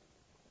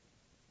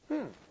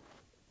him.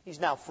 He's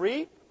now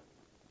free,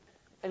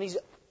 and he's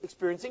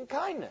experiencing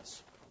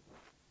kindness.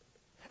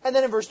 And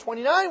then in verse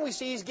 29, we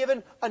see he's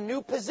given a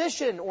new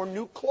position or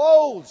new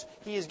clothes.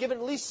 He is given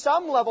at least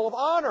some level of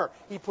honor.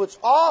 He puts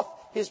off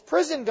his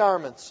prison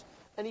garments,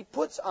 and he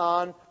puts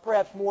on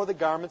perhaps more the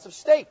garments of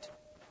state.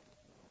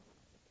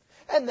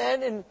 And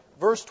then in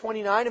verse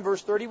 29 and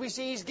verse 30, we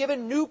see he's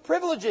given new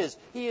privileges.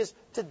 He is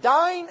to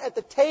dine at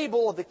the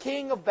table of the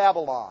king of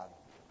Babylon,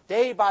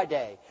 day by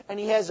day, and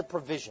he has a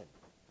provision.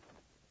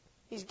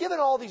 He's given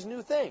all these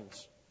new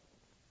things.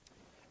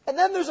 And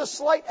then there's a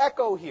slight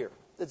echo here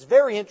that's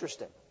very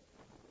interesting.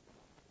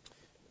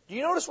 Do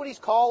you notice what he's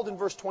called in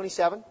verse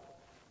 27?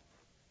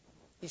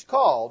 He's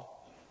called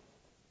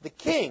the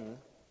King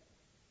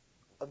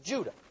of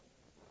Judah.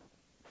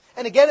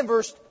 And again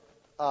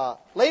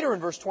later in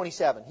verse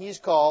 27, he is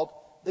called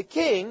the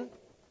King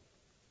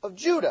of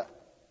Judah.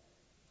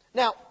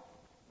 Now,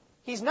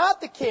 he's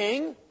not the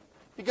king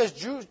because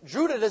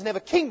Judah doesn't have a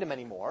kingdom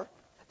anymore.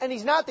 And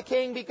he's not the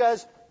king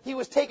because he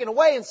was taken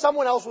away and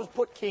someone else was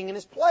put king in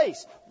his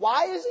place.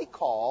 Why is he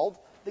called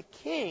the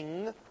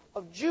King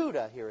of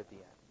Judah here at the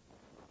end?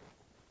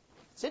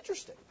 It's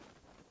interesting.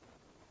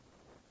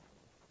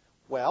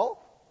 Well,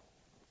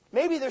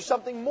 maybe there's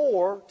something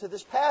more to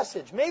this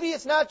passage. Maybe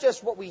it's not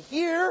just what we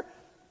hear.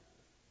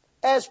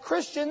 As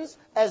Christians,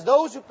 as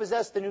those who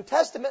possess the New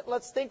Testament,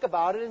 let's think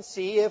about it and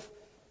see if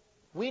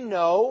we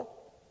know.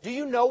 Do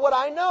you know what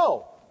I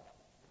know?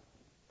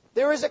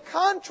 There is a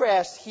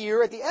contrast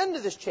here at the end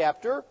of this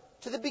chapter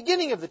to the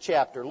beginning of the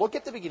chapter. Look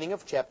at the beginning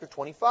of chapter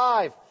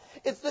 25.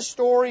 It's the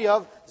story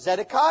of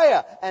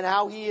Zedekiah and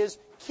how he is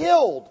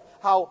killed,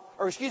 how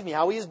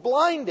he is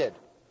blinded,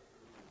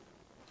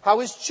 how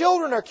his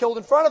children are killed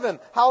in front of him,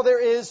 how there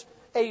is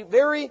a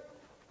very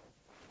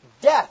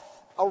death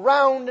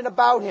around and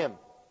about him.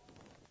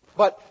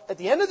 But at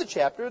the end of the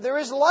chapter, there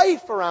is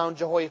life around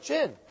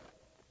Jehoiachin.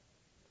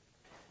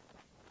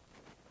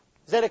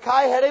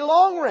 Zedekiah had a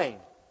long reign,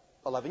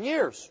 11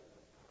 years.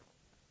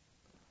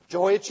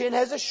 Jehoiachin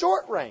has a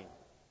short reign.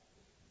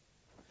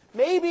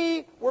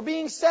 Maybe we're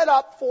being set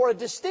up for a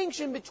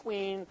distinction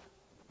between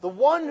the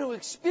one who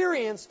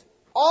experienced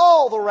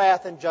all the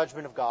wrath and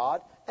judgment of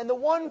God and the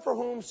one for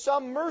whom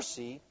some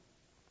mercy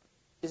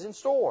is in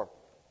store.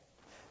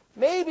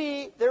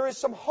 Maybe there is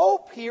some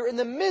hope here in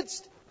the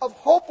midst of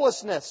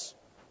hopelessness.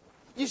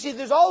 You see,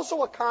 there's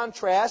also a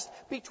contrast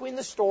between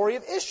the story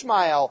of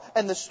Ishmael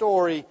and the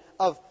story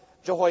of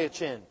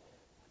Jehoiachin.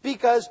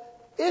 Because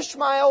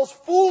Ishmael's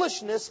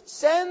foolishness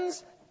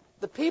sends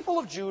the people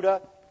of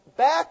Judah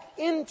back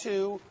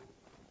into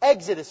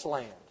Exodus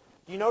land.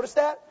 Do you notice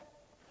that?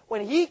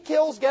 When he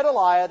kills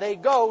Gedaliah, they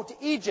go to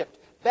Egypt,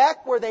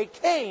 back where they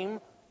came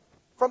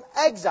from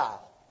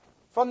exile,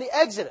 from the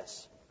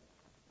Exodus.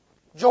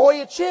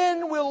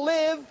 Jehoiachin will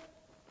live,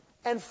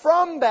 and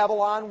from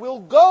Babylon will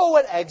go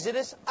at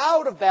Exodus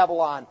out of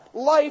Babylon.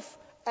 Life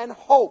and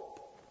hope.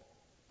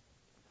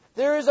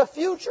 There is a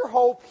future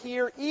hope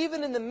here,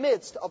 even in the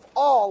midst of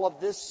all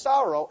of this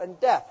sorrow and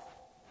death.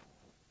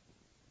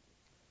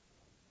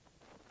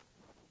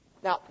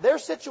 Now, their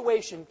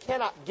situation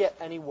cannot get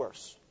any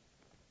worse.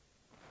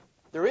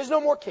 There is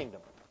no more kingdom.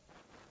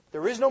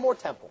 There is no more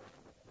temple.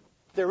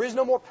 There is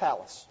no more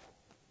palace.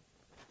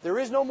 There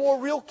is no more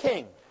real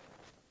king.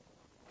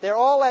 They're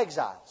all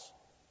exiles.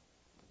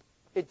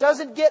 It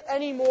doesn't get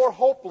any more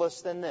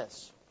hopeless than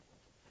this.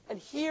 And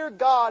here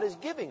God is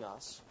giving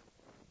us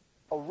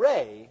a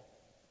ray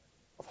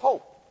of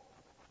hope.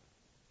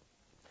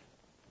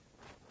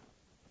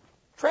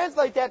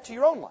 Translate that to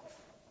your own life.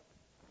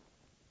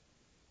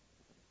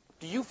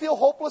 Do you feel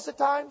hopeless at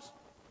times?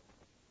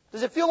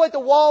 Does it feel like the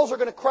walls are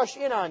going to crush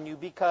in on you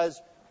because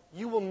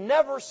you will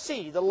never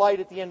see the light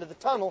at the end of the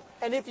tunnel,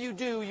 and if you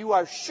do, you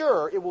are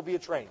sure it will be a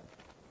train.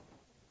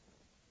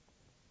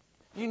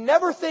 You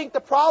never think the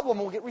problem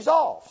will get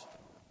resolved.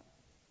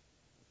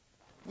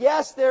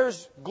 Yes,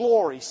 there's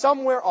glory.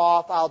 Somewhere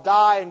off, I'll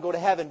die and go to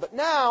heaven. But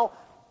now,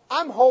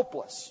 I'm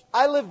hopeless.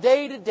 I live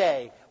day to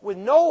day with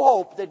no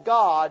hope that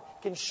God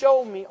can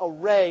show me a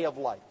ray of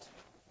light.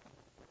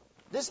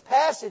 This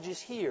passage is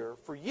here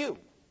for you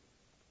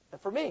and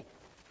for me.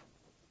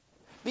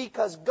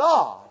 Because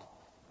God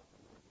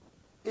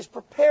is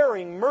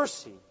preparing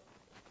mercy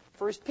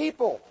for His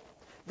people.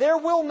 There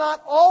will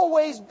not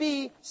always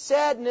be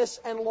sadness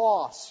and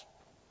loss.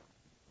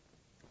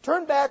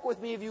 Turn back with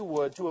me, if you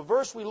would, to a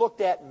verse we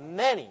looked at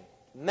many,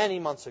 many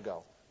months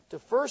ago. To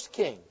 1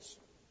 Kings,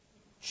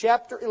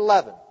 chapter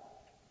 11.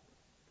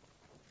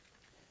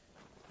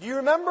 Do you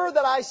remember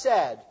that I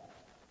said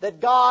that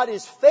God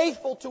is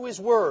faithful to His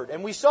Word?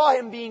 And we saw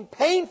Him being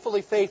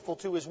painfully faithful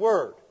to His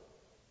Word.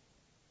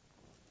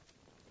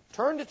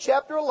 Turn to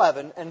chapter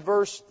 11 and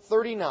verse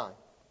 39.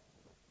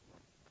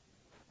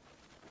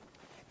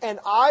 And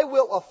I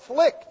will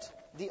afflict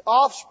the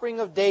offspring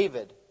of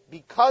David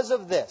because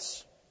of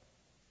this.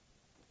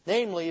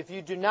 Namely, if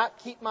you do not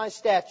keep my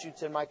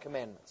statutes and my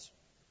commandments.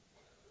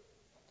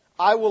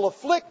 I will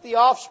afflict the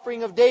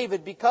offspring of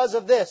David because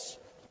of this.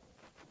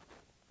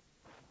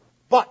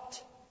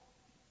 But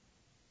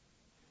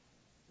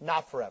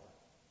not forever.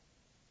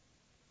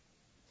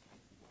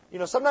 You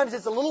know, sometimes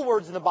it's the little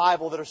words in the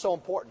Bible that are so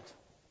important.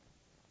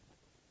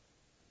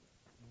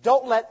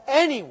 Don't let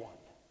anyone,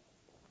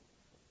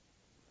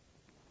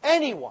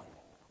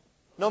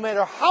 no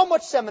matter how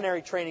much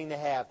seminary training they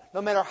have,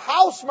 no matter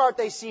how smart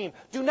they seem,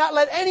 do not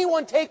let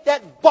anyone take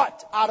that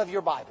but out of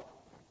your Bible.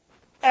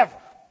 Ever.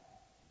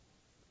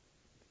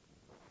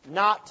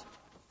 Not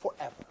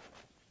forever.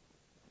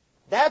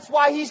 That's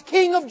why He's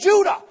King of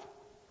Judah.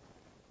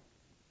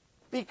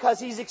 Because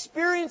He's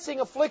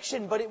experiencing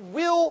affliction, but it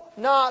will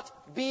not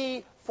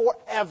be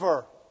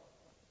forever.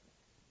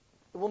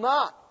 It will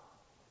not.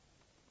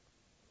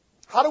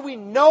 How do we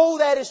know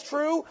that is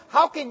true?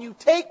 How can you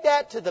take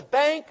that to the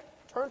bank?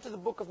 Turn to the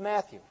book of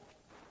Matthew.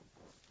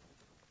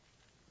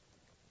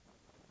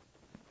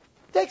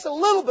 It takes a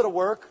little bit of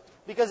work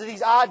because of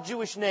these odd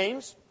Jewish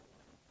names.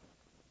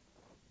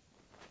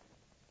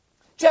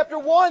 Chapter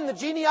 1, the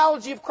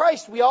genealogy of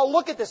Christ. We all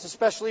look at this,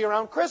 especially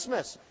around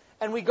Christmas.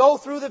 And we go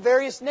through the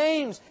various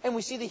names and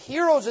we see the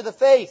heroes of the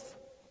faith.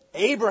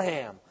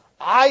 Abraham,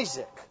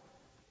 Isaac,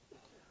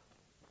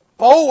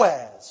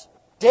 Boaz,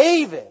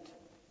 David,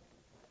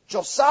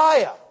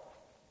 Josiah.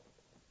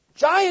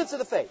 Giants of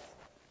the faith.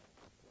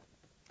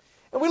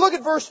 And we look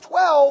at verse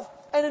 12,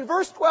 and in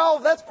verse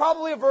 12, that's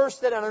probably a verse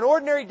that on an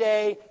ordinary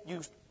day,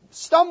 you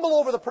stumble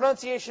over the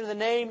pronunciation of the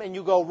name and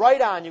you go right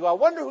on. You go, I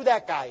wonder who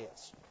that guy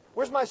is.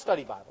 Where's my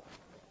study Bible?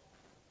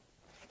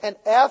 And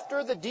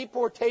after the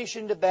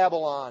deportation to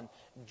Babylon,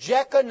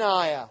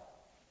 Jeconiah,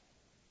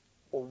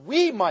 or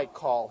we might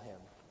call him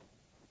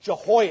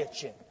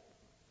Jehoiachin,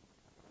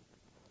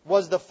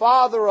 was the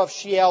father of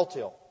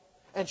Shealtiel.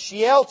 And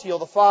Shealtiel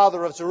the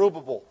father of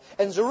Zerubbabel.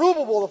 And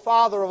Zerubbabel the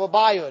father of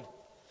Abiud.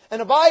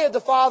 And Abiud the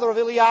father of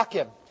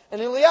Eliakim.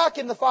 And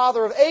Eliakim the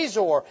father of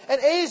Azor.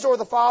 And Azor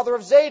the father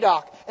of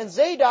Zadok. And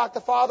Zadok the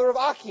father of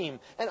Achim.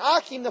 And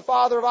Achim the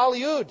father of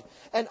Eliud.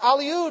 And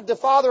Eliud the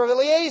father of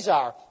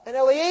Eleazar. And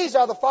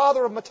Eleazar the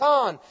father of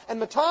Matan. And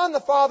Matan the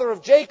father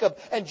of Jacob.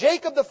 And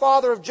Jacob the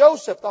father of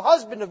Joseph, the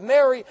husband of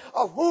Mary,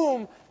 of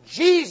whom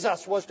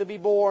Jesus was to be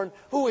born,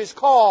 who is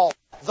called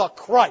the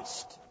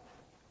Christ.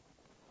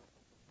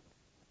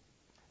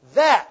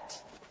 That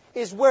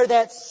is where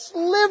that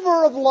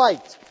sliver of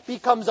light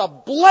becomes a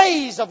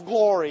blaze of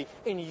glory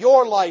in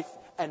your life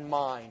and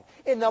mine.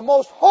 In the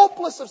most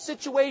hopeless of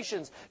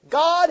situations,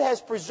 God has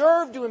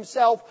preserved to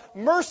Himself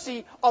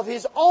mercy of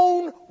His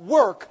own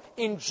work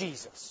in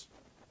Jesus.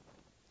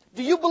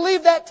 Do you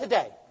believe that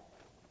today?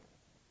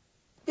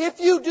 If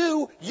you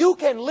do, you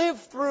can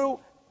live through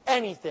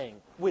anything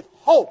with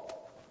hope,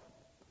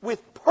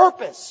 with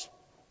purpose,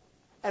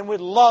 and with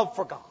love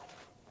for God.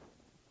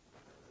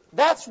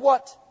 That's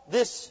what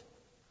this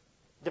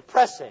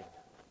depressing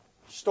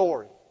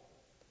story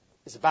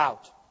is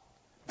about.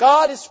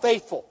 God is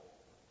faithful.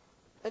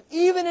 And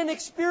even in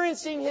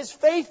experiencing His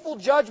faithful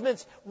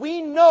judgments,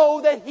 we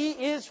know that He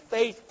is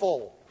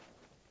faithful.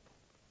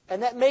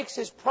 And that makes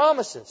His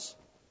promises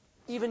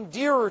even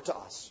dearer to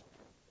us.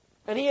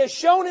 And He has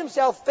shown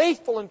Himself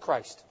faithful in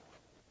Christ.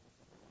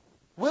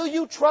 Will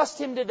you trust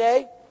Him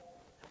today?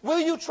 Will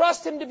you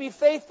trust Him to be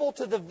faithful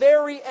to the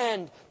very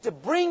end, to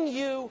bring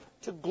you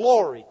to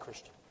glory,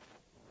 Christian?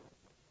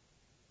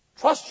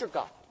 Trust your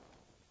God.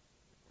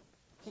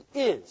 He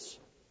is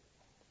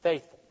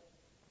faithful.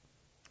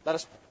 Let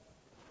us pray.